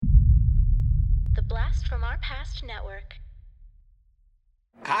The Blast from Our Past Network.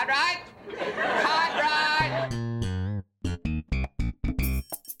 Cartwright! Cartwright!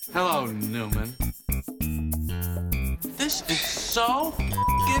 Hello, Newman. This is so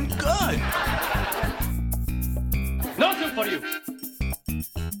f***ing good! Nothing for you!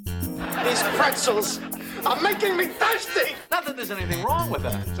 These pretzels are making me thirsty! Not that there's anything wrong with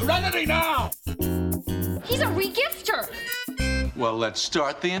that. Serenity now! He's a regifter! Well, let's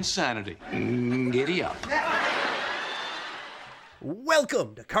start the insanity. Giddy up.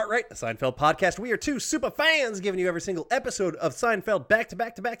 Welcome to Cartwright, a Seinfeld podcast. We are two super fans giving you every single episode of Seinfeld back to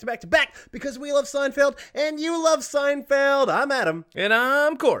back to back to back to back because we love Seinfeld and you love Seinfeld. I'm Adam. And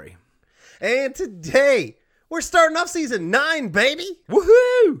I'm Corey. And today, we're starting off season 9, baby.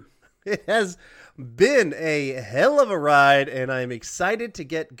 Woohoo! It has been a hell of a ride, and I'm excited to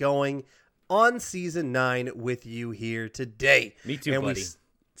get going on season 9 with you here today. Me too, and buddy. We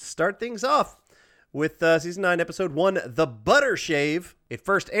start things off with season 9, episode 1, The Butter Shave. It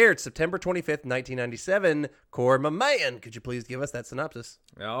first aired September 25th, 1997. Core, my man, could you please give us that synopsis?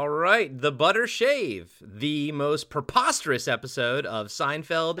 All right, The Butter Shave, the most preposterous episode of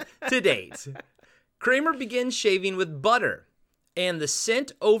Seinfeld to date. Kramer begins shaving with butter, and the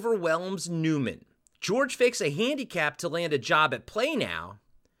scent overwhelms Newman. George fakes a handicap to land a job at Play Now.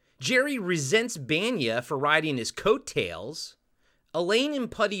 Jerry resents Banya for riding his coattails. Elaine and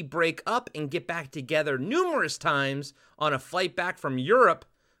Putty break up and get back together numerous times on a flight back from Europe.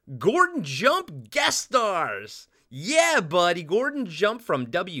 Gordon Jump guest stars. Yeah, buddy, Gordon Jump from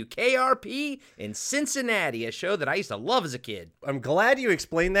WKRP in Cincinnati, a show that I used to love as a kid. I'm glad you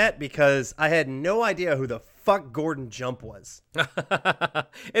explained that because I had no idea who the fuck Gordon Jump was. And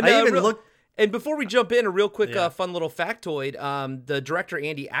I even looked. And before we jump in, a real quick fun little factoid. The director,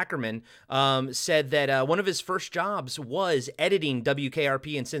 Andy Ackerman, said that one of his first jobs was editing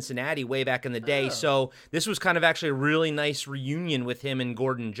WKRP in Cincinnati way back in the day. So this was kind of actually a really nice reunion with him and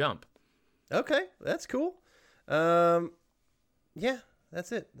Gordon Jump. Okay, that's cool. Yeah,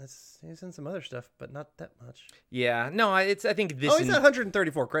 that's it. He's in some other stuff, but not that much. Yeah, no, I think this. Oh, he's at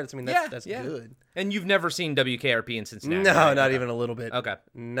 134 credits. I mean, that's yeah. good. And you've never seen WKRP in Cincinnati? No, right? not even a little bit. Okay.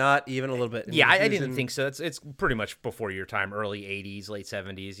 Not even a little bit. And Yeah, I didn't think so. It's pretty much before your time, early 80s, late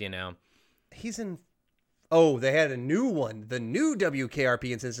 70s, you know. He's in... Oh, they had a new one. The new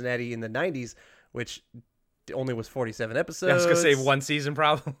WKRP in Cincinnati in the 90s, which only was 47 episodes. I was going to say one season,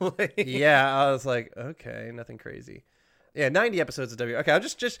 probably. Yeah, I was like, okay, nothing crazy. Yeah, 90 episodes of Okay, I'm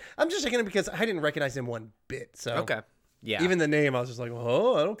just checking it because I didn't recognize him one bit. So Okay. Yeah. Even the name, I was just like,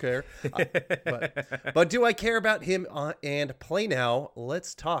 oh, I don't care. But do I care about him and Play Now?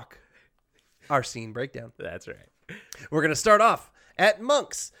 Let's talk our scene breakdown. That's right. We're going to start off at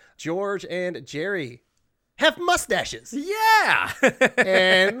Monk's. George and Jerry have mustaches. Yeah.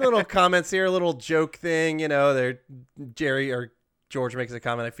 And little comments here, a little joke thing. You know, George makes a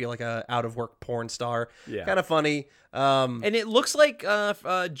comment, I feel like a out-of-work porn star. Yeah. Kind of funny. And it looks like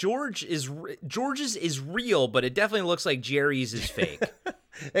George's is real, but it definitely looks like Jerry's is fake.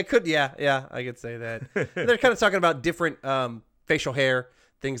 It could, yeah, I could say that. They're kind of talking about different facial hair,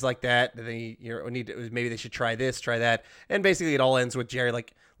 things like that. Maybe they should try this, try that. And basically it all ends with Jerry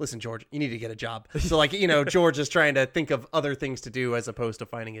like, listen, George, you need to get a job. So like, George is trying to think of other things to do as opposed to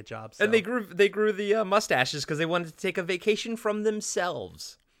finding a job. So. And they grew the mustaches because they wanted to take a vacation from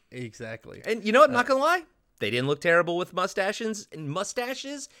themselves. Exactly. And you know what? I'm not going to lie. They didn't look terrible with mustaches,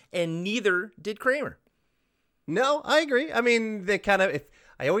 and neither did Kramer. No, I agree. I mean, they kind of,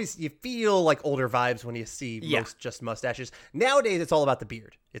 you feel like older vibes when you see most just mustaches. Nowadays, it's all about the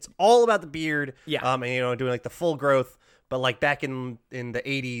beard. It's all about the beard. Yeah. And, doing like the full growth. But like back in the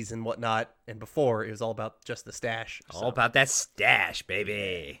 80s and whatnot and before, it was all about just the stash. All about that stash,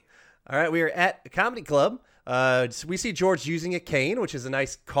 baby. All right, we are at a comedy club. We see George using a cane, which is a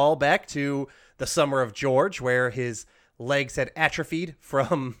nice callback to the Summer of George, where his legs had atrophied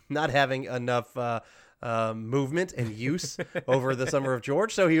from not having enough movement and use over the Summer of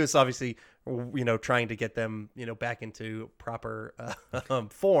George. So he was obviously, trying to get them, back into proper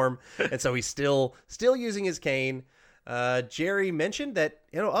form. And so he's still using his cane. Jerry mentioned that,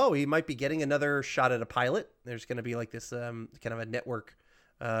 he might be getting another shot at a pilot. There's going to be like this kind of a network.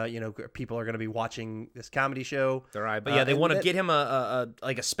 People are going to be watching this comedy show. All right, but they want to get him a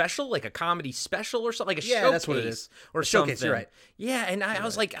special, like a comedy special or something, like a showcase. That's what it is. Or showcase, something. you're right. Yeah, and I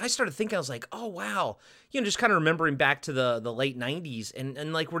was like, I started thinking, I was like, oh wow, just kind of remembering back to the late '90s,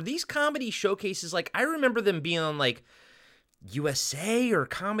 and like, were these comedy showcases like I remember them being on like USA or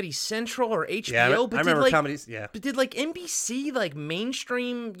Comedy Central or HBO. Yeah, I remember comedies. Yeah, but did like NBC, like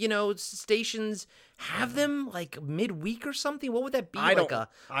mainstream, stations have them like midweek or something? What would that be? I don't. Like a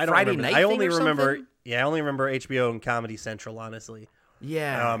I don't Friday remember. night I thing only or remember. something? Yeah, I only remember HBO and Comedy Central. Honestly.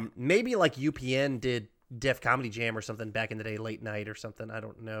 Yeah. Maybe like UPN did Def Comedy Jam or something back in the day, late night or something. I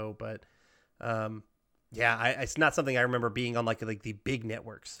don't know, but yeah, it's not something I remember being on like the big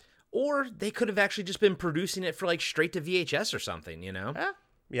networks. Or they could have actually just been producing it for like straight to VHS or something, you know?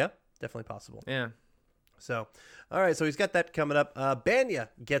 Yeah, definitely possible. Yeah. So, all right, so he's got that coming up. Banya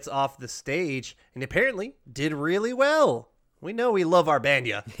gets off the stage and apparently did really well. We know we love our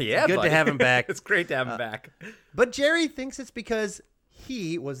Banya. Yeah, good buddy. to have him back. It's great to have him back. But Jerry thinks it's because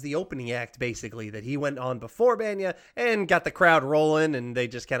he was the opening act, basically, that he went on before Banya and got the crowd rolling, and they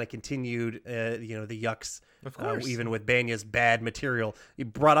just kind of continued, the yucks. Of course. Even with Banya's bad material. He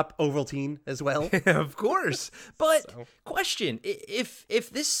brought up Ovaltine as well. Of course. But question, if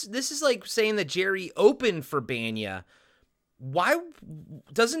this is like saying that Jerry opened for Banya, why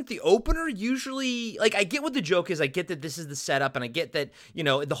doesn't the opener usually, like, I get what the joke is, I get that this is the setup, and I get that,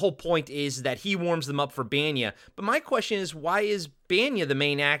 the whole point is that he warms them up for Banya, but my question is, why is Banya the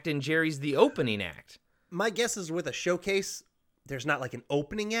main act and Jerry's the opening act? My guess is with a showcase, there's not like an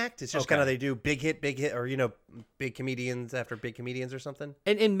opening act. It's just Okay. kind of they do big hit, or, big comedians after big comedians or something.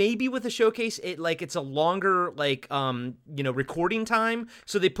 And maybe with a showcase, it's a longer recording time.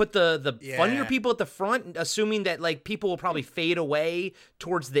 So they put the funnier people at the front, assuming that like people will probably fade away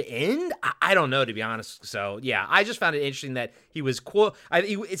towards the end. I don't know, to be honest. So yeah, I just found it interesting that he was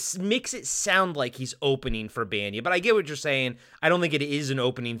it makes it sound like he's opening for Banya, but I get what you're saying. I don't think it is an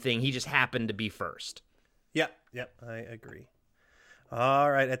opening thing. He just happened to be first. Yep, I agree.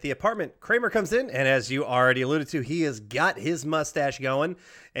 All right, at the apartment, Kramer comes in, and as you already alluded to, he has got his mustache going,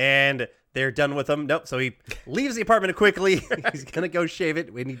 and they're done with him. Nope, so he leaves the apartment quickly. He's going to go shave it,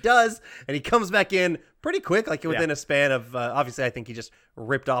 and he does, and he comes back in pretty quick, like within a span of, obviously, I think he just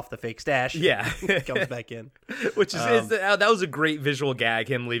ripped off the fake stash. Yeah. Comes back in. Which is, that was a great visual gag,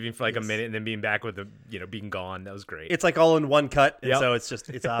 him leaving for like a minute and then being back with being gone. That was great. It's like all in one cut, and Yep. so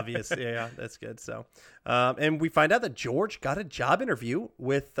it's obvious. Yeah, that's good. So, and we find out that George got a job interview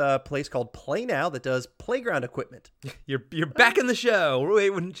with a place called Play Now that does playground equipment. You're back in the show. Wait,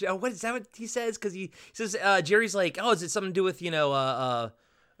 what is that? What he says? Because he says Jerry's like, oh, is it something to do with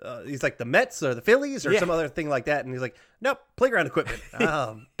He's like the Mets or the Phillies or Yeah. some other thing like that, and he's like, nope, playground equipment.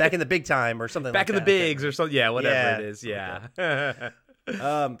 Back in the big time or something. back like in the that. bigs or something? Yeah, whatever Yeah, it is. Yeah.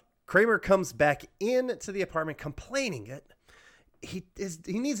 Kramer comes back into the apartment complaining that he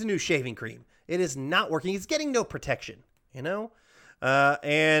needs a new shaving cream. It is not working. He's getting no protection,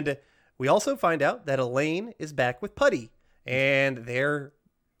 and we also find out that Elaine is back with Putty, and they're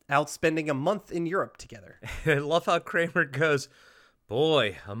out spending a month in Europe together. I love how Kramer goes,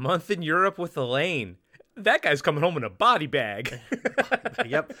 boy, a month in Europe with Elaine. That guy's coming home in a body bag.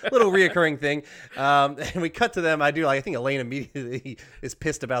 Yep, little reoccurring thing. And we cut to them. I think Elaine immediately is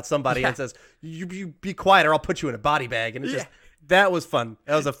pissed about somebody and says, "You be quiet, or I'll put you in a body bag." And it's just that was fun.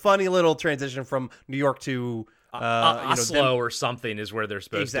 That was a funny little transition from New York to Oslo or something is where they're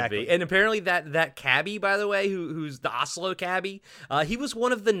supposed to Exactly. be. And apparently that cabbie, by the way, who's the Oslo cabbie, he was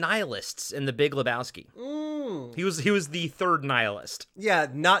one of the nihilists in The Big Lebowski. He was the third nihilist. Yeah,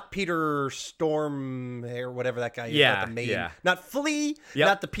 not Peter Storm or whatever that guy is. Yeah, not the main, yeah. not Flea, Yep.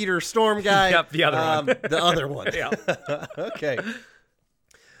 not the Peter Storm guy. Yep, the other one. The other one. Yeah. Okay.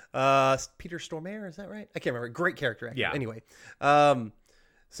 Peter Stormare, is that right? I can't remember. Great character actor. Yeah. Anyway,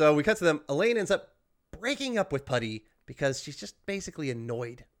 so we cut to them. Elaine ends up breaking up with Putty because she's just basically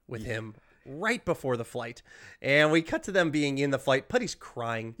annoyed with him right before the flight. And we cut to them being in the flight. Putty's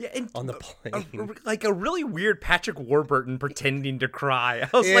crying on the plane. Like a really weird Patrick Warburton pretending to cry.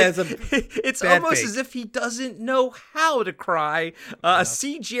 I was Yeah, it's bad almost fake. as if he doesn't know how to cry.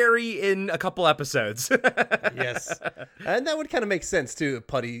 See Jerry in a couple episodes. Yes. And that would kind of make sense too.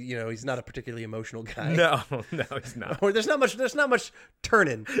 Putty, he's not a particularly emotional guy. No, he's not. Or there's not much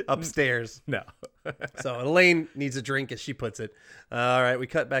turning upstairs. No. So Elaine needs a drink, as she puts it. All right, we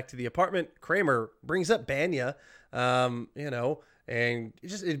cut back to the apartment. Kramer brings up Banya, and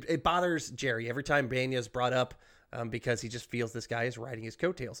it bothers Jerry every time Banya's brought up because he just feels this guy is riding his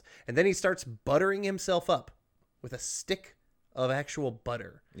coattails. And then he starts buttering himself up with a stick of actual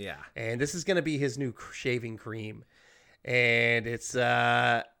butter. Yeah. And this is going to be his new shaving cream. And it's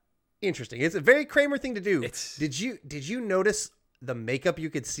interesting. It's a very Kramer thing to do. Did you notice the makeup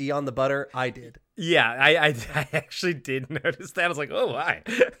you could see on the butter? I did. Yeah, I actually did notice that. I was like, oh, why?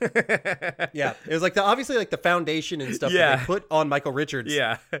 Yeah, it was like obviously like the foundation and stuff Yeah. that they put on Michael Richards.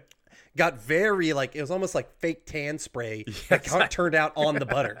 Yeah. got very like, it was almost like fake tan spray that turned out on the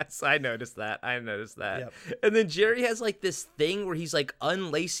butter. Yes, I noticed that. Yep. And then Jerry has like this thing where he's like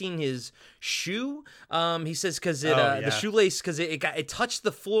unlacing his shoe. He says because the shoelace, because it touched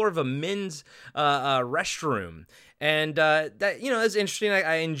the floor of a men's restroom. And that, you know, is interesting.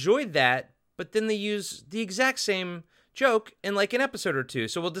 I enjoyed that. But then they use the exact same joke in like an episode or two.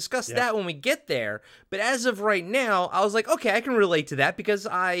 So we'll discuss that when we get there. But as of right now, I was like, okay, I can relate to that because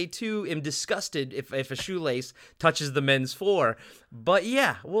I too am disgusted if a shoelace touches the men's floor. But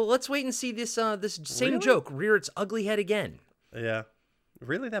yeah, well, let's wait and see this same joke rear its ugly head again. Yeah.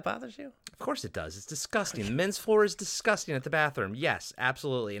 Really? That bothers you? Of course it does. It's disgusting. The men's floor is disgusting at the bathroom. Yes,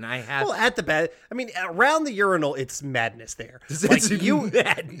 absolutely. And I have... Well, at the I mean, around the urinal, it's madness there. It's Like,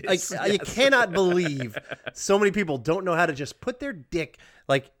 madness. you cannot believe so many people don't know how to just put their dick,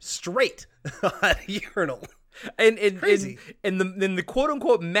 like, straight on a urinal. And Crazy. the quote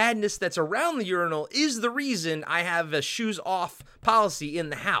unquote madness that's around the urinal is the reason I have a shoes off policy in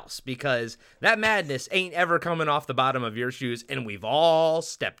the house, because that madness ain't ever coming off the bottom of your shoes, and we've all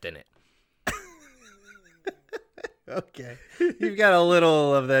stepped in it. Okay. You've got a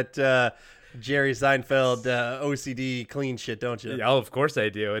little of that Jerry Seinfeld OCD clean shit, don't you? Yeah, oh, of course I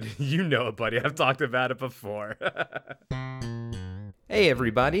do. And you know it, buddy. I've talked about it before. Hey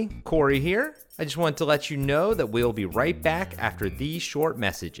everybody, Corey here. I just wanted to let you know that we'll be right back after these short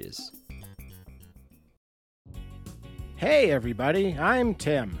messages. Hey everybody, I'm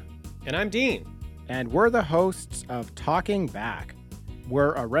Tim. And I'm Dean. And we're the hosts of Talking Back.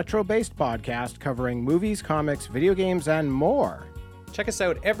 We're a retro-based podcast covering movies, comics, video games, and more. Check us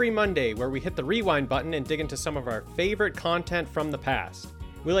out every Monday where we hit the rewind button and dig into some of our favorite content from the past.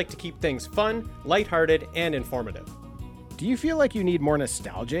 We like to keep things fun, lighthearted, and informative. Do you feel like you need more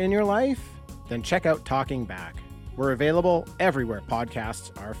nostalgia in your life? Then check out Talking Back. We're available everywhere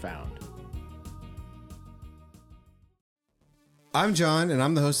podcasts are found. I'm John, and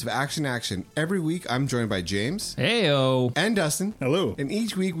I'm the host of Action Action. Every week, I'm joined by James. Heyo. And Dustin. Hello. And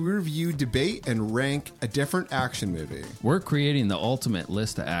each week, we review, debate, and rank a different action movie. We're creating the ultimate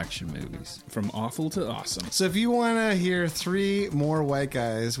list of action movies. From awful to awesome. So if you want to hear 3 more white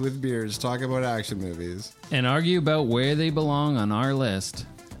guys with beards talk about action movies. And argue about where they belong on our list.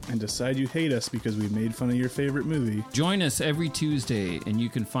 And decide you hate us because we made fun of your favorite movie. Join us every Tuesday, and you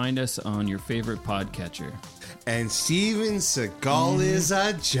can find us on your favorite podcatcher. And Steven Seagal is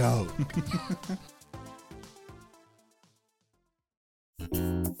a joke.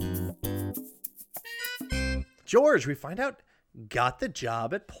 George, we find out, got the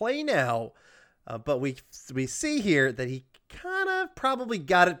job at Play Now. But we see here that he kind of probably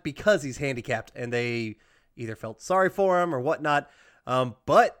got it because he's handicapped, and they either felt sorry for him or whatnot.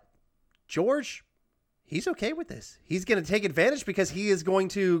 But George, he's okay with this. He's going to take advantage because he is going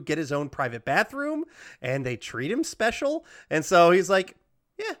to get his own private bathroom, and they treat him special. And so he's like,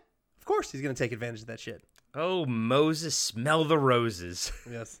 yeah, of course he's going to take advantage of that shit. Oh, Moses, smell the roses.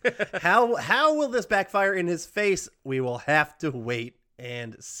 Yes. How will this backfire in his face? We will have to wait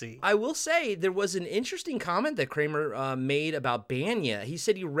and see. I will say there was an interesting comment that Kramer made about Banya. He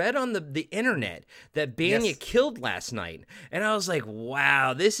said he read on the internet that Banya killed last night. And I was like,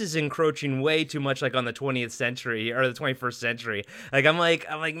 wow, this is encroaching way too much like on the 20th century or the 21st century. Like, I'm like,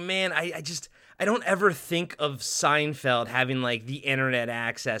 man, I don't ever think of Seinfeld having like the internet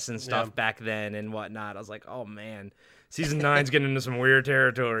access and stuff back then and whatnot. I was like, oh man. Season 9's getting into some weird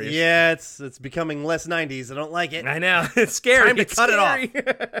territories. Yeah, it's becoming less 90s. I don't like it. I know. It's scary. Time to cut it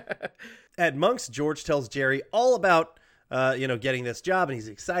off. At Monk's, George tells Jerry all about, getting this job, and he's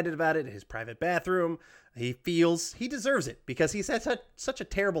excited about it. His private bathroom. He feels he deserves it because he's had such a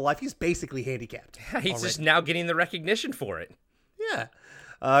terrible life. He's basically handicapped. He's just now getting the recognition for it.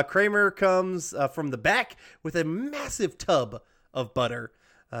 Yeah. Kramer comes from the back with a massive tub of butter.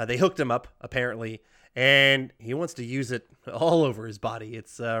 They hooked him up, apparently. And he wants to use it all over his body.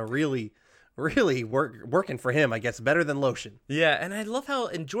 It's really working for him, I guess, better than lotion. Yeah, and I love how,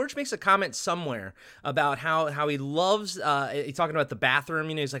 and George makes a comment somewhere about how he loves, he's talking about the bathroom,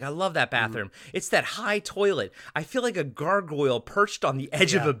 he's like, I love that bathroom. Mm-hmm. It's that high toilet. I feel like a gargoyle perched on the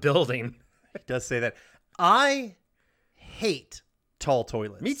edge of a building. He does say that. I hate tall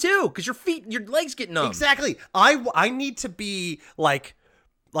toilets. Me too, because your legs get numb. Exactly. I need to be like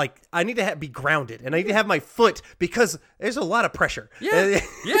I need to be grounded, and I need to have my foot because there's a lot of pressure. Yeah,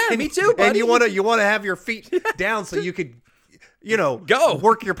 me too, buddy. And you want to have your feet down so you could go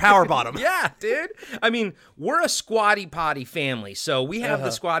work your power bottom. Yeah, dude. I mean, we're a squatty potty family, so we have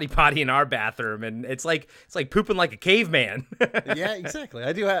the squatty potty in our bathroom, and it's like pooping like a caveman. Yeah, exactly.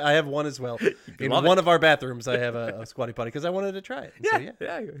 I have one as well. In love one it. of our bathrooms, I have a squatty potty because I wanted to try it.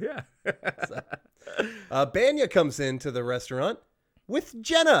 Yeah. Banya comes into the restaurant with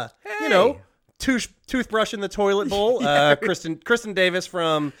Jenna. Hey. Toothbrush in the toilet bowl. Kristen Davis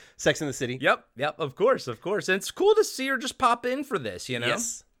from Sex and the City. Yep, of course. And it's cool to see her just pop in for this,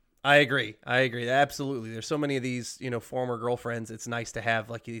 Yes. I agree. Absolutely. There's so many of these, former girlfriends. It's nice to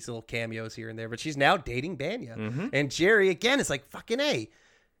have like these little cameos here and there, but she's now dating Banya. Mm-hmm. And Jerry, again, is like, fucking A.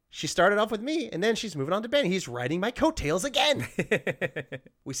 She started off with me, and then she's moving on to Banya. He's riding my coattails again.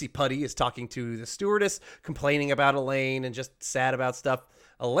 We see Putty is talking to the stewardess, complaining about Elaine and just sad about stuff.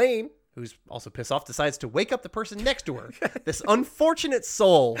 Elaine, who's also pissed off, decides to wake up the person next to her. This unfortunate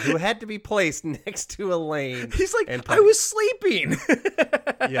soul who had to be placed next to Elaine. He's like, I was sleeping.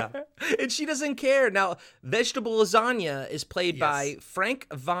 Yeah. And she doesn't care. Now, Vegetable Lasagna is played by Frank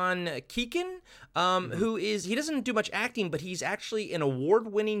Von Keeken, he doesn't do much acting, but he's actually an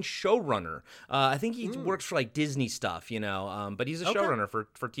award-winning showrunner. I think he works for like Disney stuff, but he's a showrunner for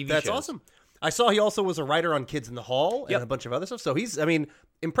TV shows. That's awesome. I saw he also was a writer on Kids in the Hall and a bunch of other stuff. So he's,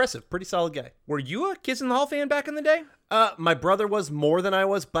 impressive. Pretty solid guy. Were you a Kids in the Hall fan back in the day? My brother was more than I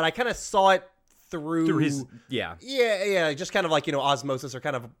was, but I kind of saw it through his, Yeah, just kind of like, osmosis or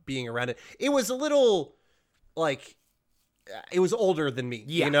kind of being around it. It was a little, like, it was older than me,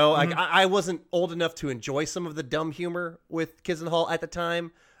 Like, I wasn't old enough to enjoy some of the dumb humor with Kids in the Hall at the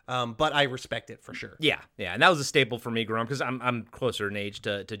time. But I respect it for sure. Yeah, and that was a staple for me growing up because I'm closer in age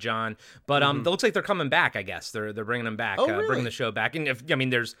to John. But it looks like they're coming back. I guess they're bringing them back, bringing the show back. And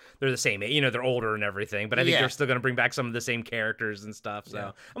they're the same. They're older and everything. But I think they're still going to bring back some of the same characters and stuff.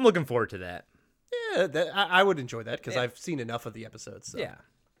 So I'm looking forward to that. Yeah, I would enjoy that because I've seen enough of the episodes. So. Yeah,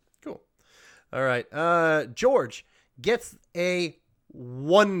 cool. All right, George gets a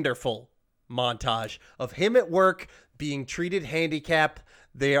wonderful montage of him at work being treated handicapped.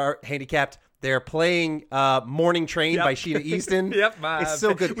 They are handicapped. They're playing Morning Train by Sheena Easton. It's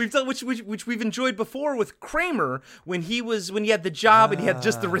so good. We've done which we've enjoyed before with Kramer when he had the job and he had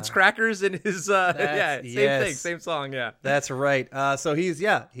just the Ritz crackers in his thing, same song. Yeah, that's right. So he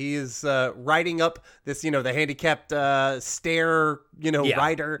is riding up this the handicapped stair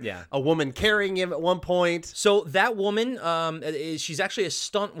rider. Yeah, a woman carrying him at one point. So that woman, she's actually a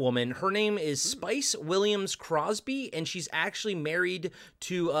stunt woman. Her name is Spice Williams Crosby, and she's actually married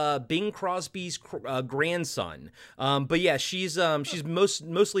to Bing Crosby's grandson. But yeah, she's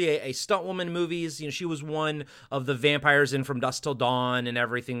mostly a stunt woman in movies. She was one of the vampires in From Dusk Till Dawn and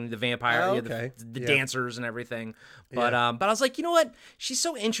everything. The vampire, the dancers and everything. But I was like, you know what? She's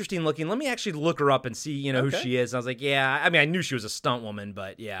so interesting looking. Let me actually look her up and see who she is. And I was like, I knew she was a stunt woman,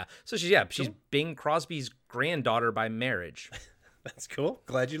 but yeah. So she's Bing Crosby's granddaughter by marriage. That's cool.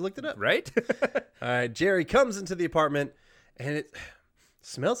 Glad you looked it up. Right? All right. Jerry comes into the apartment and it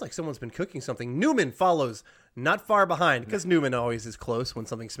smells like someone's been cooking something. Newman follows not far behind because Newman always is close when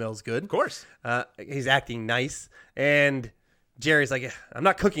something smells good. Of course. He's acting nice. And Jerry's like, I'm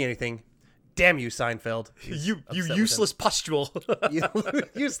not cooking anything. Damn you, Seinfeld. You useless pustule.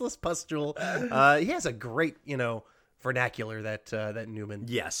 Useless pustule. He has a great, vernacular that Newman.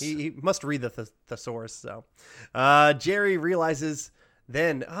 Yes. He must read the thesaurus. So Jerry realizes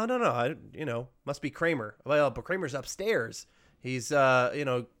then, oh, no, must be Kramer. Well, but Kramer's upstairs. He's, he's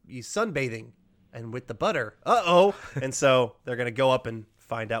sunbathing and with the butter. Uh-oh. And so they're going to go up and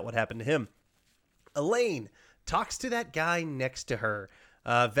find out what happened to him. Elaine talks to that guy next to her.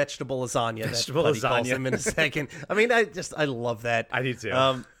 Vegetable lasagna. Vegetable that Buddy lasagna. calls him in a second. I love that. I do too.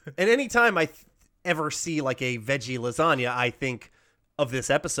 And anytime I ever see like a veggie lasagna, I think of this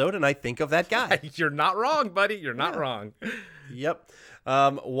episode and I think of that guy. You're not wrong, buddy. You're not wrong. Yep.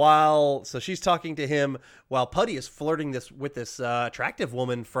 So she's talking to him while Putty is flirting with this attractive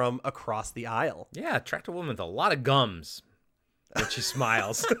woman from across the aisle. Yeah, attractive woman with a lot of gums. When she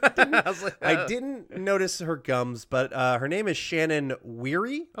smiles. I didn't notice her gums, but her name is Shannon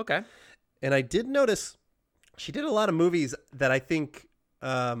Weary. Okay. And I did notice she did a lot of movies that I think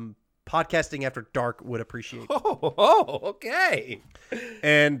Podcasting After Dark would appreciate. Oh, okay.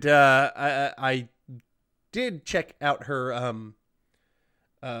 And I did check out her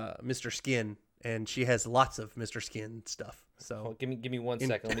Mr. Skin, and she has lots of Mr. Skin stuff. So give me 1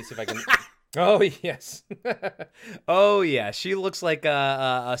 second. Let me see if I can. Oh yes. Oh yeah. She looks like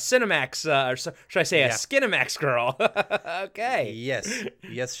a Cinemax, or should I say a Skinemax girl? Okay.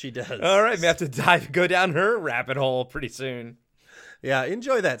 Yes, she does. All right, we have to go down her rabbit hole pretty soon. Yeah,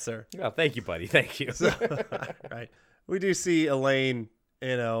 enjoy that, sir. Oh, thank you, buddy. Thank you. All right. we do see Elaine,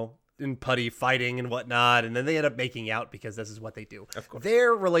 and Putty fighting and whatnot, and then they end up making out because this is what they do. Of course.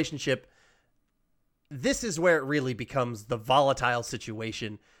 Their Their relationship, this is where it really becomes the volatile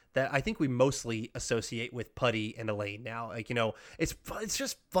situation that I think we mostly associate with Putty and Elaine now. Like, it's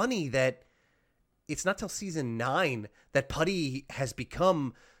just funny that it's not till season 9 that Putty has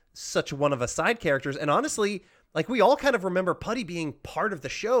become such one of a side characters. And honestly, like, we all kind of remember Putty being part of the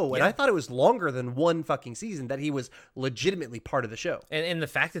show. And I thought it was longer than one fucking season that he was legitimately part of the show. And the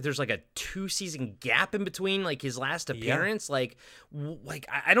fact that there's like a 2-season gap in between like his last appearance, like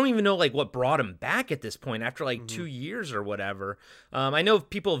I don't even know like what brought him back at this point after like 2 years or whatever. I know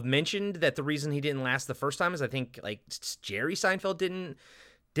people have mentioned that the reason he didn't last the first time is I think like Jerry Seinfeld didn't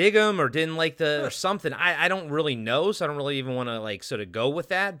dig him or didn't like or something. I don't really know, so I don't really even want to like sort of go with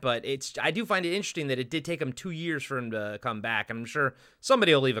that, but I do find it interesting that it did take him 2 years for him to come back. I'm sure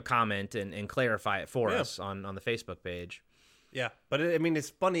somebody will leave a comment and clarify it for us on the Facebook page. Yeah, but it's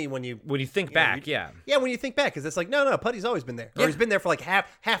funny when you think back. When you think back, because it's like no, Putty's always been there. Or he's been there for like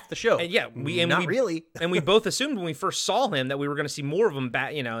half the show. And we really. And we both assumed when we first saw him that we were going to see more of him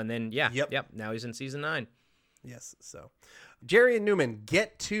back, and then now he's in season 9. Yes, so Jerry and Newman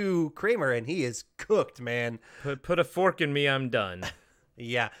get to Kramer, and he is cooked, man. Put a fork in me, I'm done.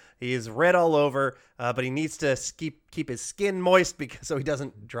 Yeah, he is red all over, but he needs to keep his skin moist so he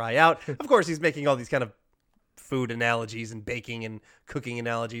doesn't dry out. Of course, he's making all these kind of food analogies and baking and cooking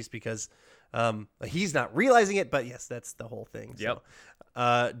analogies because he's not realizing it, but yes, that's the whole thing. Yep.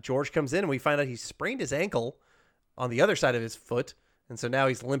 So, George comes in, and we find out he sprained his ankle on the other side of his foot, and so now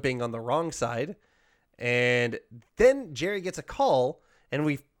he's limping on the wrong side. And then Jerry gets a call, and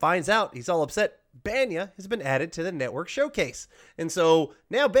we finds out he's all upset. Banya has been added to the network showcase. And so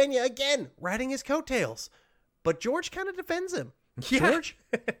now Banya, again, riding his coattails. But George kind of defends him. Yeah.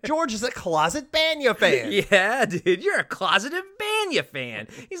 George is a closet Banya fan. Yeah, dude, you're a closeted Banya fan.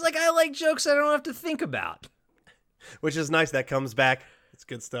 He's like, I like jokes I don't have to think about. Which is nice. That comes back. It's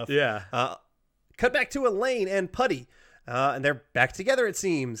good stuff. Yeah. Cut back to Elaine and Putty. And they're back together, it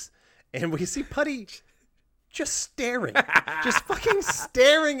seems. And we see Putty just staring, just fucking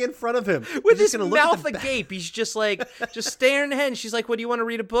staring in front of him. With his mouth agape. He's just like, just staring ahead. And she's like, what, do you want to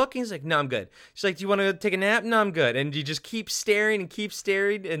read a book? And he's like, no, I'm good. She's like, do you want to take a nap? No, I'm good. And you just keep staring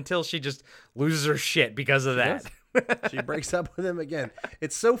until she just loses her shit because of that. She breaks up with him again.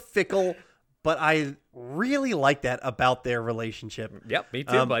 It's so fickle, but I really like that about their relationship. Yep, me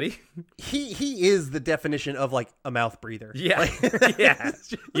too, buddy. He is the definition of like a mouth breather. Yeah, like, yeah,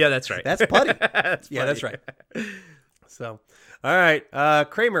 that's right. That's Putty. That's right. So, all right,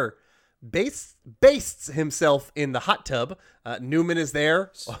 Kramer bastes himself in the hot tub. Newman is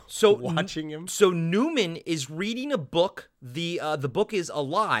there, so watching him. So Newman is reading a book. The book is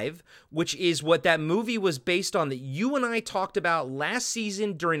Alive, which is what that movie was based on that you and I talked about last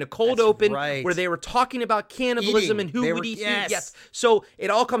season during a cold open, where they were talking about cannibalism and who would eat who. Yes. So it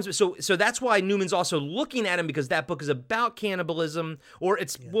all comes. So that's why Newman's also looking at him, because that book is about cannibalism, or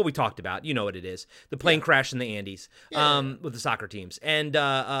it's what we talked about. You know what it is: the plane crash in the Andes with the soccer teams. And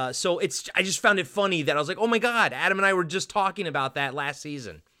so I just found it funny that I was like, oh my God, Adam and I were just talking about that last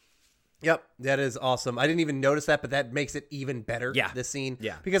season. Yep, that is awesome. I didn't even notice that, but that makes it even better, this scene.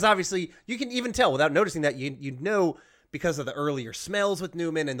 Yeah. Because obviously, you can even tell without noticing that, you know, because of the earlier smells with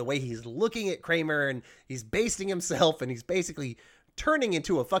Newman and the way he's looking at Kramer, and he's basting himself, and he's basically turning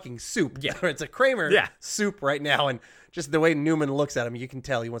into a fucking soup. Yeah. It's a Kramer soup right now, and just the way Newman looks at him, you can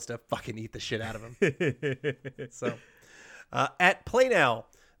tell he wants to fucking eat the shit out of him. So, at Play Now,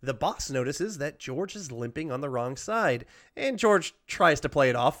 the boss notices that George is limping on the wrong side, and George tries to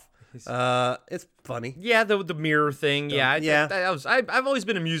play it off. It's funny. Yeah, the mirror thing. I've always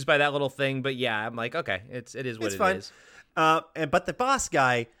been amused by that little thing, but yeah, I'm like, okay, it is what it is. But the boss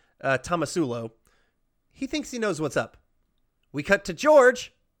guy, Tomasulo, he thinks he knows what's up. We cut to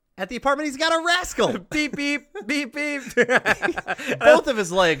George at the apartment. He's got a rascal. Beep, beep, beep, beep. Both of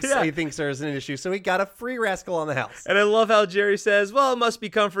his legs, he thinks there's an issue, so he got a free rascal on the house. And I love how Jerry says, well, it must be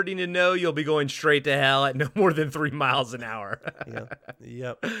comforting to know you'll be going straight to hell at no more than 3 miles an hour.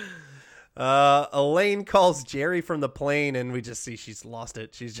 Yep. Elaine calls Jerry from the plane, and we just see she's lost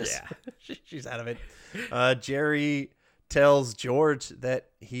it. She's just, she's out of it. Jerry tells George that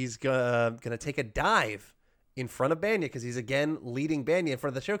he's going to take a dive in front of Banya, because he's again leading Banya in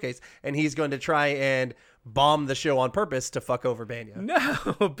front of the showcase, and he's going to try and bomb the show on purpose to fuck over Banya.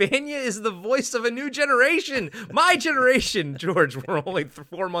 No, Banya is the voice of a new generation. My generation, George. We're only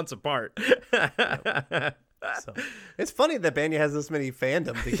 4 months apart. So, it's funny that Banya has this many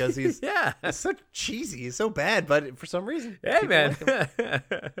fandom because he's he's so cheesy, he's so bad, but for some reason, hey man. like him.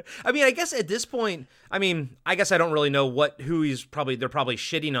 I mean, I guess at this point, I guess I don't really know who they're probably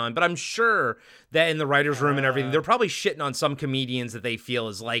shitting on, but I'm sure that in the writer's room and everything, they're probably shitting on some comedians that they feel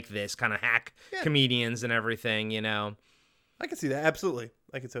is like this kind of hack comedians and everything, you know. I can see that, absolutely.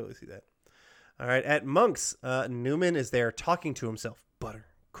 I can totally see that. All right, at Monk's, Newman is there talking to himself. Butter,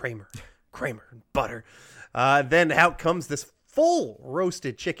 Kramer, butter. Then out comes this full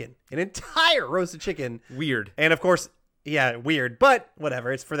roasted chicken, an entire roasted chicken. Weird. And of course, weird, but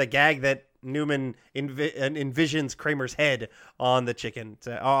whatever. It's for the gag that Newman envisions Kramer's head on the chicken, it's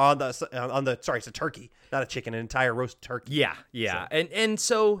a turkey, not a chicken, an entire roast turkey. Yeah. And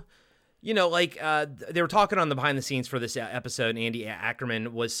so, you know, like they were talking on the behind the scenes for this episode, and Andy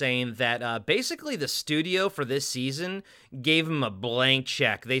Ackerman was saying that basically the studio for this season gave him a blank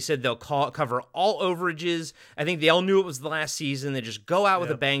check. They said they'll cover all overages. I think they all knew it was the last season. They just go out with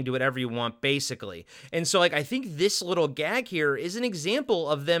a bang, do whatever you want, basically. And so, like, I think this little gag here is an example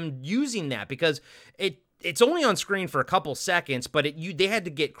of them using that because it's only on screen for a couple seconds, but they had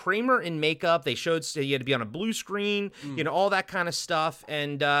to get Kramer in makeup. They showed you had to be on a blue screen, you know, all that kind of stuff.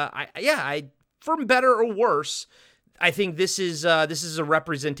 And I for better or worse, I think this is a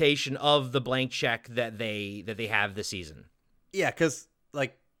representation of the blank check that they have this season. Yeah, because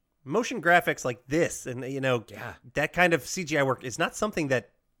like motion graphics like this, and you know, that kind of CGI work is not something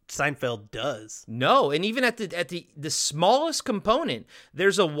that Seinfeld does. No, and even at the smallest component,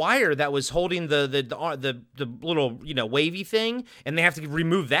 there's a wire that was holding the little, you know, wavy thing, and they have to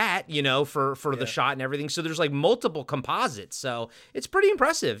remove that, you know, for the shot and everything. So there's like multiple composites. So it's pretty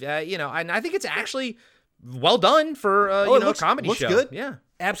impressive, you know, and I think it's actually well done for a comedy looks show. Good. Yeah,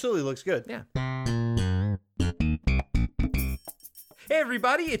 absolutely looks good. Yeah. Hey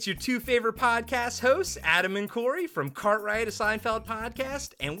everybody, it's your two favorite podcast hosts, Adam and Corey from Cartwright, a Seinfeld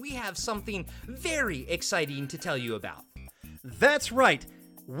podcast, and we have something very exciting to tell you about. That's right.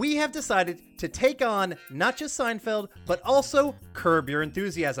 We have decided to take on not just Seinfeld, but also Curb Your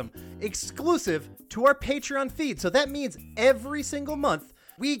Enthusiasm, exclusive to our Patreon feed. So that means every single month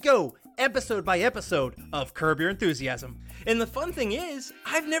we go episode by episode of Curb Your Enthusiasm. And the fun thing is,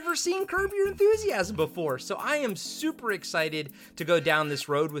 I've never seen Curb Your Enthusiasm before, so I am super excited to go down this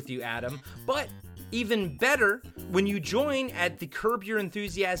road with you, Adam. But even better, when you join at the Curb Your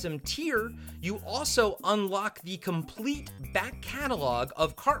Enthusiasm tier, you also unlock the complete back catalog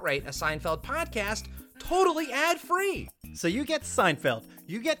of Cartwright, a Seinfeld podcast, totally ad-free. So you get Seinfeld,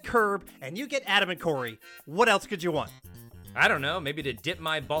 you get Curb, and you get Adam and Corey. What else could you want? I don't know, maybe to dip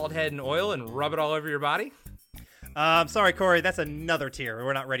my bald head in oil and rub it all over your body? I'm sorry, Corey, that's another tier.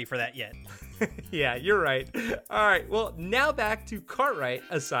 We're not ready for that yet. Yeah, you're right. All right, well, now back to Cartwright,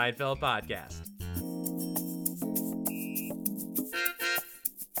 a Seinfeld podcast.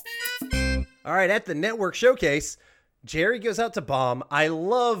 All right, at the network showcase, Jerry goes out to bomb. I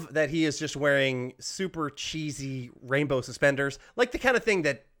love that he is just wearing super cheesy rainbow suspenders, like the kind of thing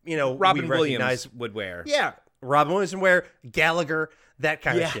that, you know, Robin we Williams would wear. Yeah, Robin Williams would wear, Gallagher, that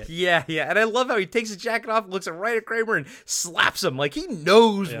kind of shit. Yeah. And I love how he takes his jacket off, looks right at Kramer, and slaps him. Like, he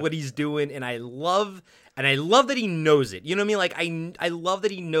knows what he's doing, and I love that he knows it. You know what I mean? Like, I love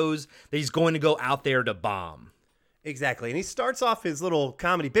that he knows that he's going to go out there to bomb. Exactly. And he starts off his little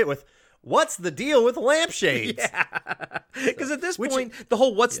comedy bit with, what's the deal with lampshades? Yeah. Because at this point, the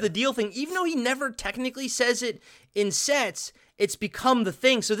whole what's the deal thing, even though he never technically says it in sets, it's become the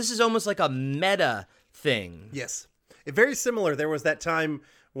thing. So this is almost like a meta thing. Yes. Very similar. There was that time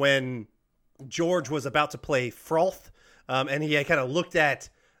when George was about to play Froth, and he kind of looked at,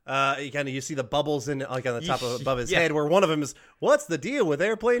 you see the bubbles in like on the top above his head, where one of them is, what's the deal with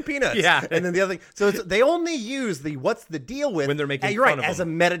airplane peanuts? Yeah. And then the other thing. So they only use the what's the deal with when they're making you're fun right, of as them.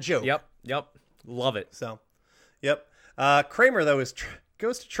 a meta joke. Yep. Love it. So, yep. Kramer, though,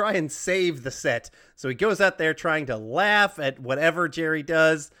 goes to try and save the set. So he goes out there trying to laugh at whatever Jerry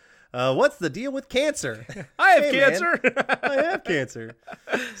does. What's the deal with cancer? I have cancer. I have cancer.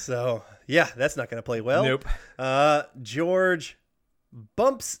 So, yeah, that's not going to play well. Nope. George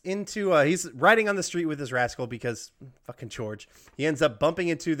bumps into, he's riding on the street with his rascal because fucking George. He ends up bumping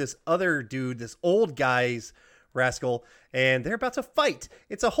into this other dude, this old guy's rascal, and they're about to fight.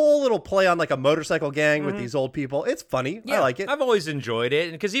 It's a whole little play on like a motorcycle gang with these old people. It's funny. Yeah, I like it. I've always enjoyed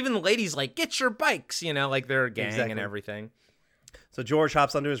it. Because even the ladies like, get your bikes, you know, like they're a gang and everything. So George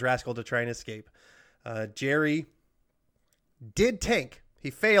hops onto his rascal to try and escape. Jerry did tank He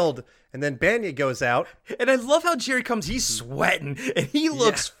failed, and then Banya goes out. And I love how Jerry comes, he's sweating, and he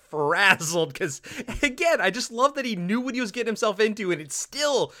looks frazzled, because, again, I just love that he knew what he was getting himself into, and it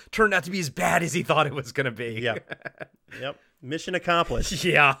still turned out to be as bad as he thought it was going to be. Yep. Mission accomplished.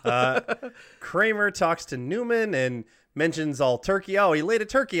 Yeah. Kramer talks to Newman and mentions all turkey. Oh, he laid a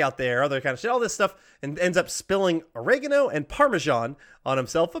turkey out there, other kind of shit, all this stuff, and ends up spilling oregano and Parmesan on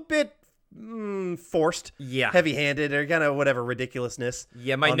himself. A bit forced, heavy-handed, or kind of whatever ridiculousness.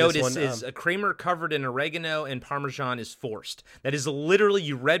 Yeah, my note is a Kramer covered in oregano and Parmesan is forced. That is literally,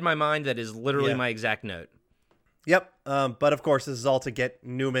 you read my mind, that is literally my exact note. Yep, but of course this is all to get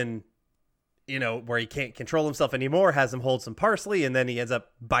Newman, where he can't control himself anymore, has him hold some parsley, and then he ends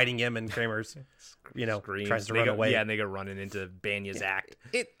up biting him, and Kramer's, Screams. tries to run away. Yeah, and they go running into Banya's act.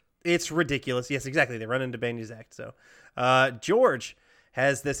 It's ridiculous. Yes, exactly. They run into Banya's act. So George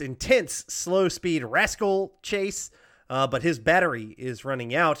has this intense slow-speed rascal chase, but his battery is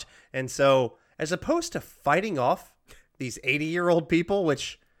running out. And so as opposed to fighting off these 80-year-old people,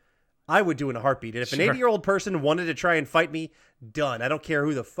 which I would do in a heartbeat. And if an 80-year-old person wanted to try and fight me, done. I don't care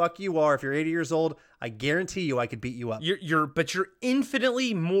who the fuck you are. If you're 80 years old, I guarantee you I could beat you up. But you're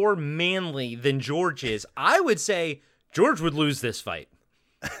infinitely more manly than George is. I would say George would lose this fight.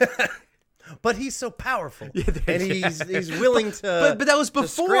 But he's so powerful, and he's willing to. But that was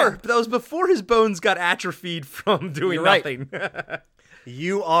before. That was before his bones got atrophied from doing nothing.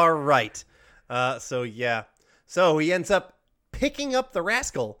 You are right. So he ends up picking up the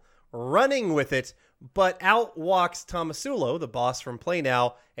rascal, running with it, but out walks Tomasulo, the boss from Play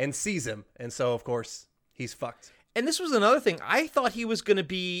Now, and sees him, and so of course he's fucked. And this was another thing. I thought he was going to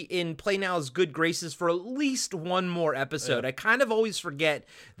be in Play Now's good graces for at least one more episode. I kind of always forget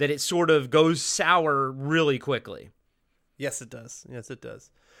that it sort of goes sour really quickly. Yes, it does.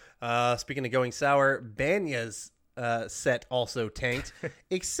 Speaking of going sour, Banya's set also tanked,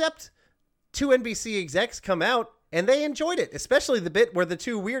 except two NBC execs come out, and they enjoyed it, especially the bit where the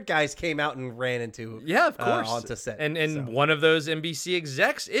two weird guys came out and ran into of course. Onto set. And one of those NBC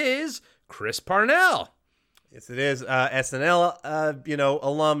execs is Chris Parnell. Yes, it is. SNL,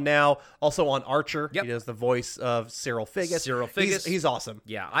 alum now. Also on Archer. Yep. He does the voice of Cyril Figgis. He's awesome.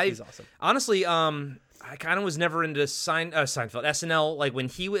 Yeah, he's awesome. Honestly, I kind of was never into Seinfeld. SNL, like when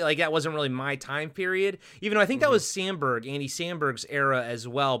that wasn't really my time period. Even though I think that was Andy Samberg's era as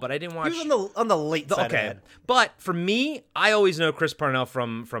well. But I didn't watch. He was on the late side of that. But for me, I always know Chris Parnell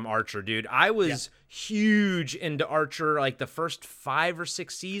from Archer, dude. I was huge into Archer, like the first 5 or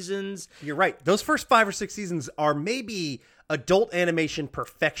 6 seasons. You're right. Those first 5 or 6 seasons are maybe adult animation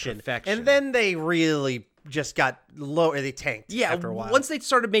perfection. And then they really just got low, or they tanked after a while. Once they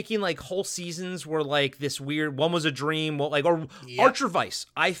started making like whole seasons where like this weird, one was a dream, Archer Vice.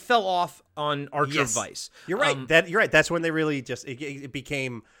 I fell off on Archer Vice. You're right. You're right. That's when they really just, it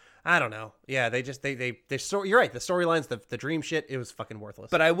became, I don't know. Yeah, you're right. The storylines, the dream shit, it was fucking worthless.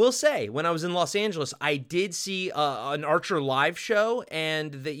 But I will say, when I was in Los Angeles, I did see an Archer live show,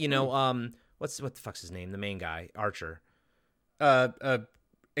 and what's the fuck's his name? The main guy, Archer.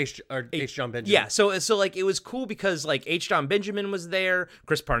 H. John Benjamin. Yeah, so like it was cool because like H. John Benjamin was there,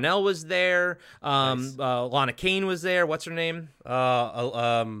 Chris Parnell was there, nice. Lana Kane was there. What's her name?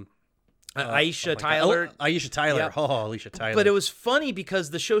 Aisha Tyler. Aisha Tyler. Yep. Alicia Tyler. But it was funny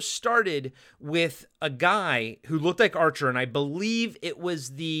because the show started with a guy who looked like Archer, and I believe it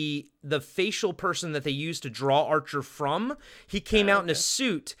was the facial person that they used to draw Archer from. He came out in a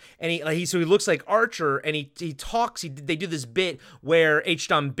suit, and he looks like Archer, and he talks. They do this bit where H.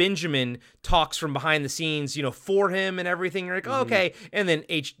 John Benjamin talks from behind the scenes, for him and everything. You're like, oh, okay, and then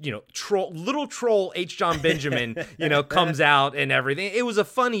little troll H. John Benjamin, comes out and everything. It was a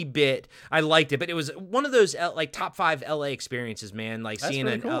funny bit. I liked it, but it was one of those like top 5 LA experiences, man. Like seeing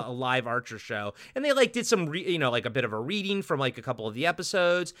a live Archer show, and they like did some like a bit of a reading from like a couple of the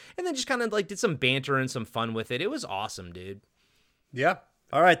episodes, and then just kind of like did some banter and some fun with it. It was awesome, dude. Yeah.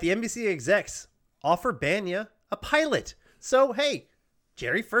 All right. The NBC execs offer Banya a pilot. So hey,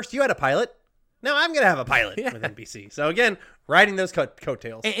 Jerry, first you had a pilot. Now I'm gonna have a pilot with NBC. So again, riding those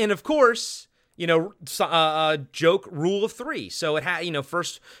coattails. And of course, joke rule of 3. So it had,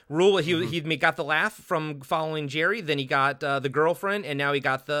 first rule, he got the laugh from following Jerry, then he got the girlfriend, and now he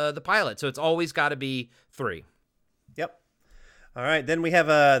got the pilot. So it's always got to be 3. Yep. All right. Then we have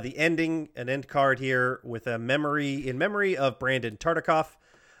an end card here with in memory of Brandon Tartikoff.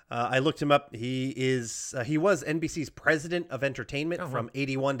 I looked him up. He was NBC's president of entertainment from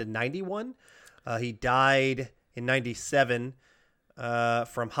 81 to 91. He died in 97.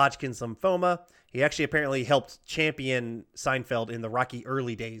 From Hodgkin's lymphoma. He actually apparently helped champion Seinfeld in the rocky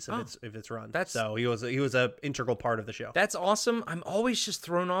early days of its run. So he was a integral part of the show. That's awesome. I'm always just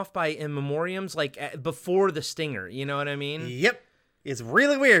thrown off by in memoriams before the stinger. You know what I mean? Yep. It's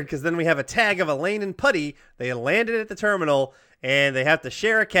really weird because then we have a tag of Elaine and Putty. They landed at the terminal and they have to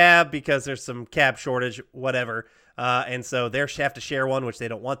share a cab because there's some cab shortage, whatever. And so they have to share one, which they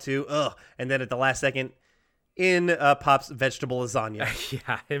don't want to. Ugh. And then at the last second, in pops vegetable lasagna.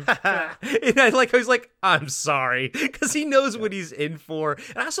 Yeah. And I was like, I'm sorry. Because he knows what he's in for.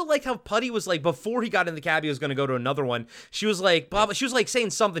 And I also liked how Putty was like, before he got in the cab, he was going to go to another one. She was like, Bob, she was like saying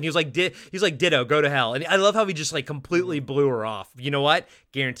something. He was like, ditto, go to hell. And I love how he just like completely blew her off. You know what?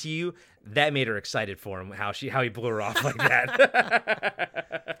 Guarantee you, that made her excited for him, how he blew her off like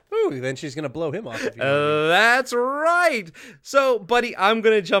that. Ooh, then she's going to blow him off. That's right. So, buddy, I'm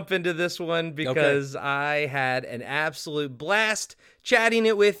going to jump into this one because I had an absolute blast chatting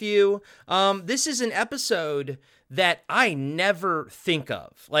it with you. This is an episode that I never think of.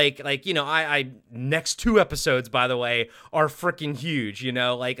 Like, you know, I next 2 episodes, by the way, are freaking huge, you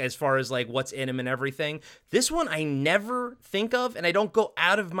know, like as far as like what's in them and everything. This one I never think of, and I don't go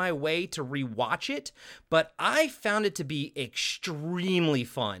out of my way to rewatch it, but I found it to be extremely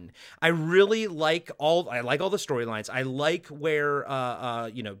fun. I really like all the storylines. I like where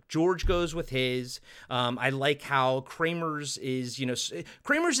you know, George goes with his. I like how Kramer's is, you know,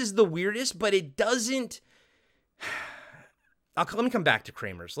 Kramer's is the weirdest, but it doesn't. Let me come back to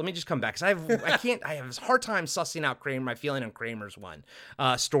Kramer's. Let me just come back because I have a hard time sussing out my feeling on Kramer's one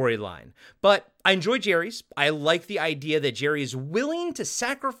storyline. But I enjoy Jerry's. I like the idea that Jerry is willing to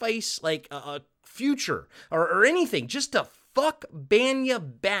sacrifice like a future or anything just to fuck Banya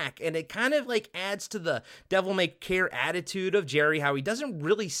back. And it kind of like adds to the devil may care attitude of Jerry, how he doesn't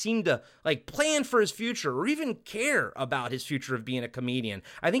really seem to like plan for his future or even care about his future of being a comedian.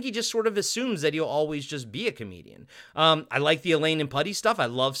 I think he just sort of assumes that he'll always just be a comedian. I like the Elaine and Putty stuff. I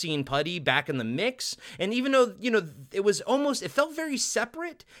love seeing Putty back in the mix. And even though, you know, it felt very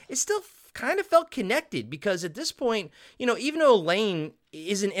separate, it still kind of felt connected because at this point, you know, even though Elaine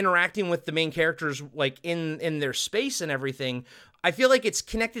isn't interacting with the main characters like in their space and everything, I feel like it's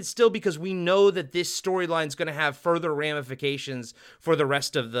connected still because we know that this storyline is going to have further ramifications for the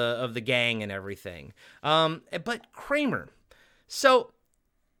rest of the gang and everything. But Kramer, so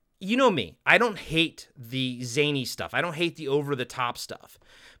you know me, I don't hate the zany stuff. I don't hate the over the top stuff,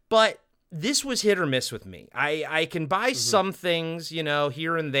 but this was hit or miss with me. I can buy some things, you know,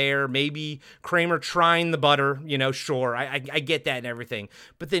 here and there. Maybe Kramer trying the butter, you know, sure. I get that and everything.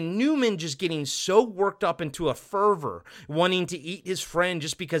 But then Newman just getting so worked up into a fervor, wanting to eat his friend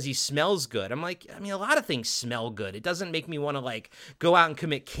just because he smells good. I'm like, I mean, a lot of things smell good. It doesn't make me want to, like, go out and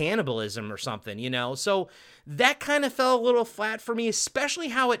commit cannibalism or something, you know? So that kind of fell a little flat for me, especially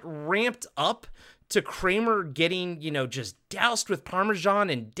how it ramped up to Kramer getting, you know, just doused with Parmesan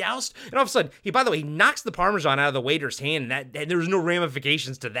and all of a sudden, he knocks the Parmesan out of the waiter's hand, and there's no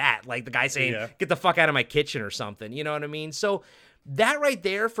ramifications to that. Like the guy saying, get the fuck out of my kitchen or something. You know what I mean? So that right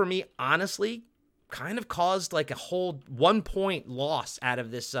there for me, honestly, kind of caused like a whole 1 point loss out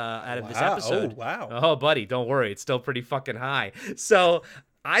of this episode. Oh, wow. Oh, buddy, don't worry. It's still pretty fucking high. So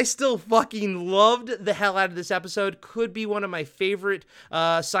I still fucking loved the hell out of this episode. Could be one of my favorite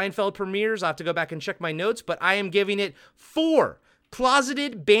Seinfeld premieres. I'll have to go back and check my notes, but I am giving it 4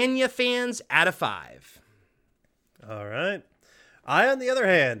 closeted Banya fans out of 5. All right. I, on the other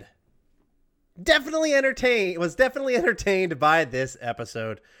hand, was definitely entertained by this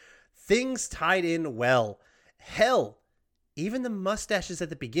episode. Things tied in well. Hell, even the mustaches at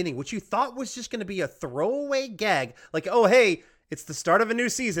the beginning, which you thought was just going to be a throwaway gag, like, oh, hey, it's the start of a new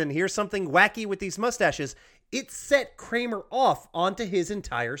season. Here's something wacky with these mustaches. It set Kramer off onto his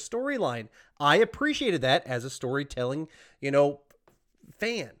entire storyline. I appreciated that as a storytelling, you know,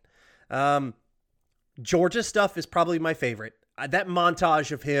 fan. George's stuff is probably my favorite. That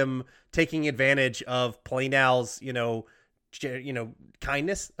montage of him taking advantage of Plainal's, you know,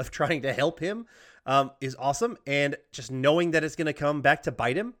 kindness of trying to help him is awesome. And just knowing that it's going to come back to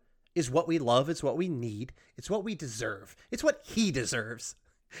bite him is what we love. It's what we need. It's what we deserve. It's what he deserves.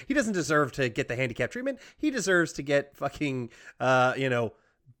 He doesn't deserve to get the handicap treatment. He deserves to get fucking, you know,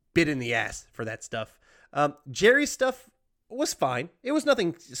 bit in the ass for that stuff. Jerry's stuff was fine. It was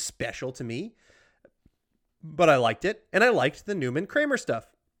nothing special to me, but I liked it. And I liked the Newman Kramer stuff.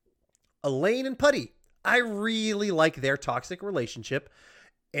 Elaine and Putty, I really like their toxic relationship.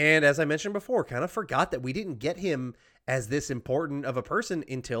 And as I mentioned before, kind of forgot that we didn't get him as this important of a person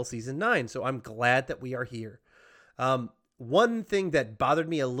until season 9. So I'm glad that we are here. one thing that bothered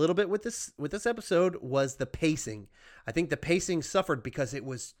me a little bit with this episode was the pacing. I think the pacing suffered because it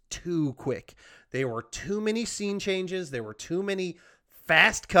was too quick. There were too many scene changes. There were too many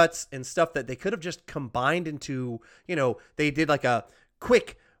fast cuts and stuff that they could have just combined into, they did like a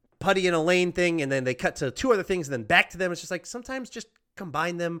quick Putty in a Lane thing, and then they cut to two other things and then back to them. It's just like sometimes just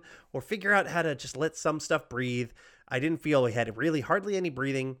combine them or figure out how to just let some stuff breathe. I didn't feel we had really hardly any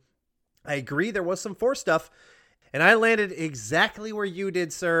breathing. I agree there was some forced stuff, and I landed exactly where you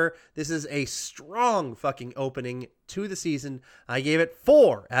did, sir. This is a strong fucking opening to the season. I gave it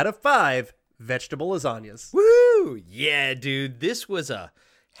 4 out of 5 vegetable lasagnas. Woo! Yeah, dude, this was a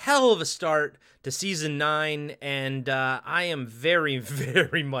hell of a start to season 9, and I am very,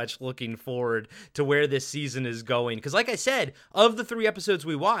 very much looking forward to where this season is going. Because like I said, of the 3 episodes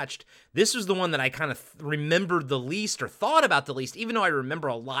we watched, this was the one that I kind of remembered the least or thought about the least, even though I remember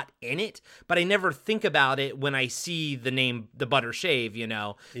a lot in it, but I never think about it when I see the name, The Butter Shave,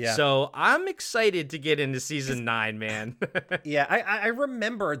 Yeah. So I'm excited to get into season 9, man. Yeah, I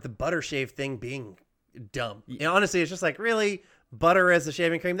remember the Butter Shave thing being dumb. Honestly, it's just like, really? Butter as a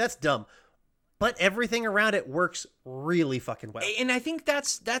shaving cream? That's dumb. But everything around it works really fucking well. And I think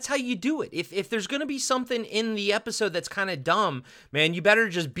that's how you do it. If there's going to be something in the episode that's kind of dumb, man, you better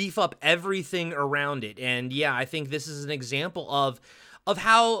just beef up everything around it. And yeah, I think this is an example of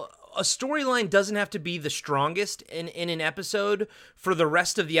how a storyline doesn't have to be the strongest in an episode for the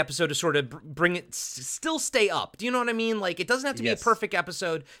rest of the episode to sort of bring it, still stay up. Do you know what I mean? Like, it doesn't have to be a perfect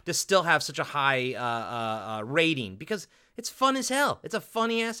episode to still have such a high rating, because it's fun as hell. It's a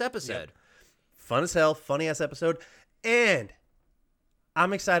funny-ass episode. Yep. Fun as hell, funny-ass episode. And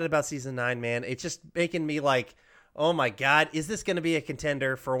I'm excited about season 9, man. It's just making me like, oh my God, is this going to be a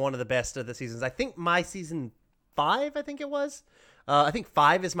contender for one of the best of the seasons? I think my season 5, I think it was. I think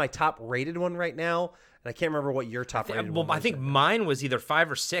 5 is my top-rated one right now. And I can't remember what your top-rated one was. Well, I think mine was either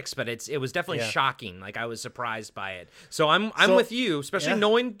 5 or 6, but it was definitely shocking. Like, I was surprised by it. So I'm with you, especially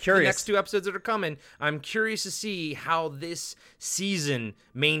knowing the next 2 episodes that are coming. I'm curious to see how this season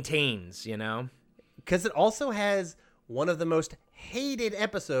maintains, Because it also has one of the most hated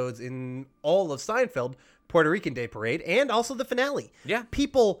episodes in all of Seinfeld, Puerto Rican Day Parade, and also the finale. Yeah.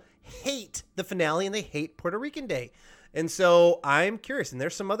 People hate the finale and they hate Puerto Rican Day. And so I'm curious. And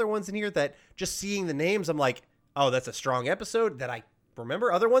there's some other ones in here that just seeing the names, I'm like, oh, that's a strong episode that I remember.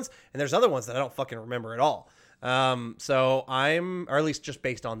 Other ones. And there's other ones that I don't fucking remember at all. So or at least just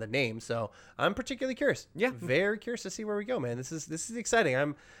based on the name. So I'm particularly curious. Yeah. Very curious to see where we go, man. This is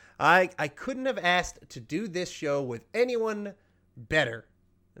exciting. I couldn't have asked to do this show with anyone better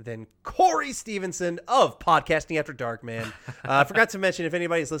than Corey Stevenson of Podcasting After Dark, man. I forgot to mention, if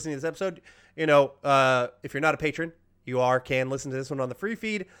anybody's listening to this episode, if you're not a patron, you can listen to this one on the free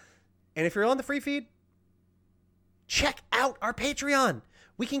feed. And if you're on the free feed, check out our Patreon.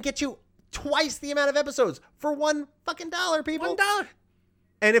 We can get you twice the amount of episodes for $1 fucking dollar, people. $1.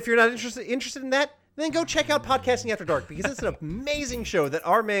 And if you're not interested in that, then go check out Podcasting After Dark, because it's an amazing show that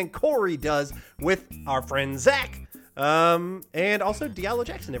our man Corey does with our friend Zach. And also Diallo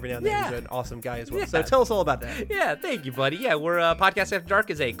Jackson every now and then. He's an awesome guy as well. So tell us all about that. Yeah, thank you, buddy. Yeah, we're Podcast After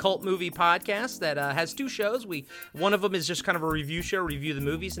Dark is a cult movie podcast that has 2 shows. One of them is just kind of a review show, review the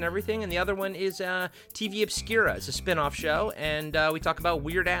movies and everything, and the other one is TV Obscura. It's a spin-off show, and we talk about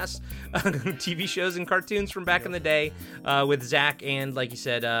weird-ass TV shows and cartoons from back in the day with Zach and, like you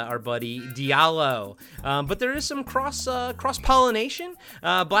said, our buddy Diallo. But there is some cross-pollination.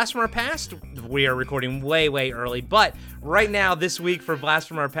 Blast from Our Past, we are recording way, way early, but right now, this week for Blast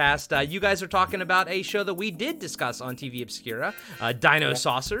from Our Past, you guys are talking about a show that we did discuss on TV Obscura, Dino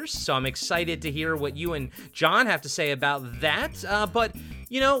Saucers. So I'm excited to hear what you and John have to say about that. But,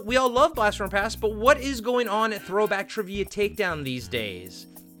 we all love Blast from Our Past, but what is going on at Throwback Trivia Takedown these days?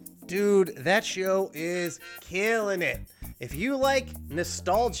 Dude, that show is killing it. If you like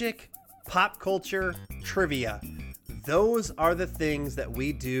nostalgic pop culture trivia, those are the things that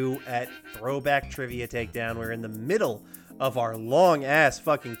we do at Throwback Trivia Takedown. We're in the middle of our long-ass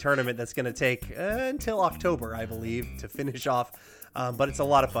fucking tournament that's going to take until October, I believe, to finish off. But it's a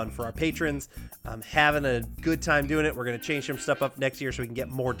lot of fun for our patrons. I'm having a good time doing it. We're going to change some stuff up next year so we can get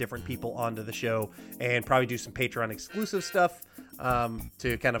more different people onto the show and probably do some Patreon-exclusive stuff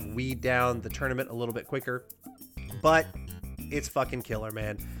to kind of weed down the tournament a little bit quicker. But it's fucking killer,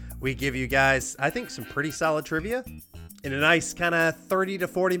 man. We give you guys, I think, some pretty solid trivia in a nice kind of 30 to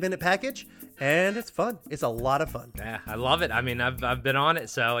 40 minute package. And it's fun. It's a lot of fun. Yeah, I love it. I mean, I've been on it,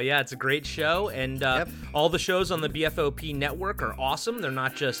 so yeah, it's a great show, and all the shows on the BFOP network are awesome. They're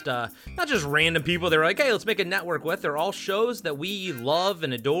not just random people. They're like, hey, let's make a network with. They're all shows that we love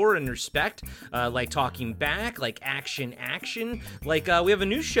and adore and respect, like Talking Back, like Action. Like we have a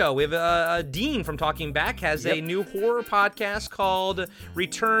new show. We have Dean from Talking Back has a new horror podcast called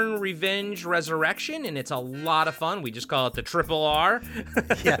Return, Revenge, Resurrection, and it's a lot of fun. We just call it the Triple R.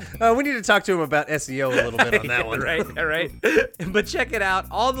 Yeah, we need to talk to him about SEO a little bit on that one. Right. But check it out.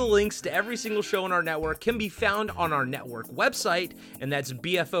 All the links to every single show on our network can be found on our network website, and that's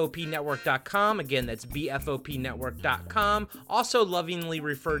bfopnetwork.com. Again, that's bfopnetwork.com. Also lovingly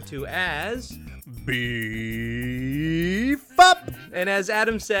referred to as Beef Up. And as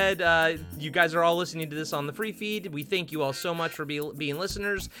Adam said, you guys are all listening to this on the free feed. We thank you all so much for being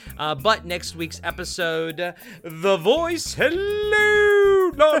listeners. But next week's episode, The Voice,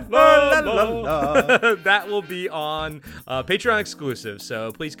 hello, la, la, la, la. That will be on Patreon exclusive.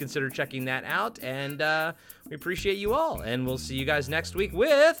 So please consider checking that out. And we appreciate you all. And we'll see you guys next week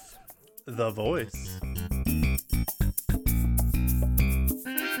with The Voice.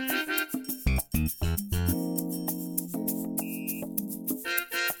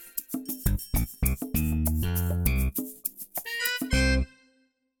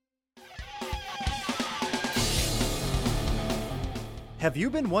 Have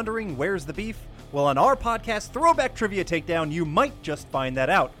you been wondering where's the beef? Well, on our podcast, Throwback Trivia Takedown, you might just find that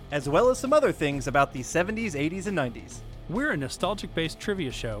out, as well as some other things about the 70s, 80s, and 90s. We're a nostalgic-based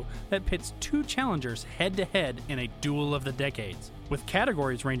trivia show that pits two challengers head-to-head in a duel of the decades, with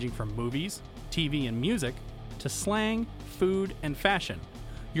categories ranging from movies, TV and music, to slang, food, and fashion.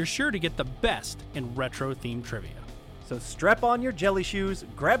 You're sure to get the best in retro-themed trivia. So strap on your jelly shoes,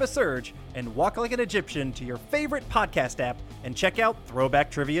 grab a Surge, and walk like an Egyptian to your favorite podcast app and check out Throwback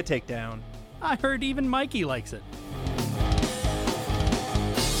Trivia Takedown. I heard even Mikey likes it.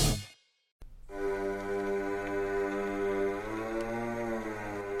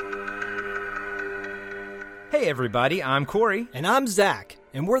 Hey everybody, I'm Corey. And I'm Zach,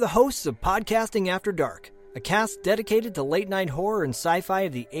 and we're the hosts of Podcasting After Dark, a cast dedicated to late-night horror and sci-fi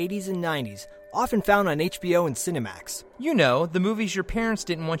of the 80s and 90s, often found on HBO and Cinemax. You know, the movies your parents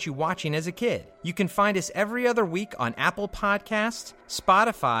didn't want you watching as a kid. You can find us every other week on Apple Podcasts,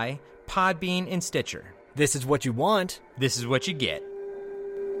 Spotify, Podbean, and Stitcher. This is what you want. This is what you get.